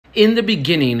In the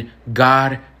beginning,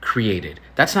 God created.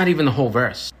 That's not even the whole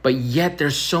verse. But yet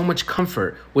there's so much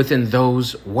comfort within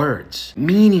those words.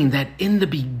 Meaning that in the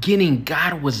beginning,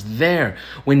 God was there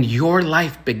when your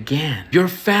life began. Your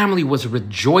family was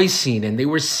rejoicing and they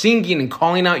were singing and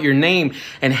calling out your name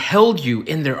and held you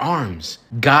in their arms.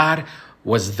 God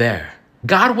was there.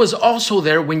 God was also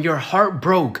there when your heart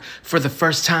broke for the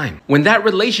first time. When that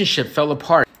relationship fell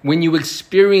apart. When you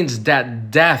experienced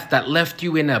that death that left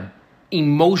you in a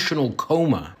emotional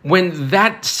coma, when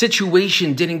that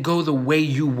situation didn't go the way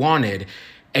you wanted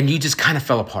and you just kind of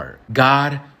fell apart.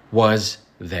 God was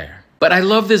there. But I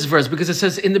love this verse because it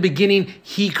says in the beginning,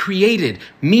 he created,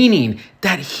 meaning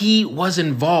that he was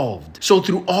involved. So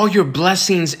through all your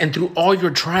blessings and through all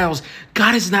your trials,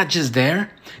 God is not just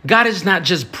there. God is not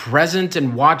just present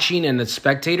and watching and a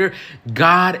spectator.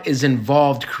 God is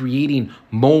involved creating,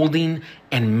 molding,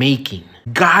 and making,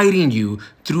 guiding you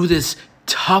through this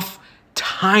tough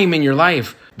time in your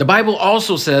life. The Bible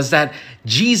also says that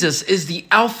Jesus is the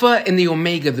Alpha and the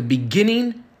Omega, the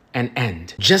beginning and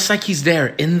end. Just like he's there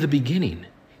in the beginning,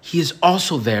 he is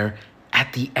also there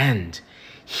at the end.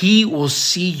 He will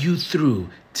see you through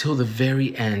till the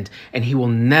very end, and he will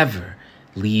never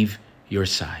leave your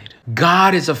side.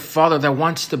 God is a father that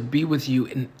wants to be with you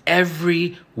in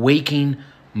every waking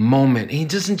moment. He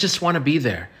doesn't just want to be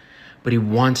there, but he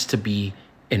wants to be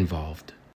involved.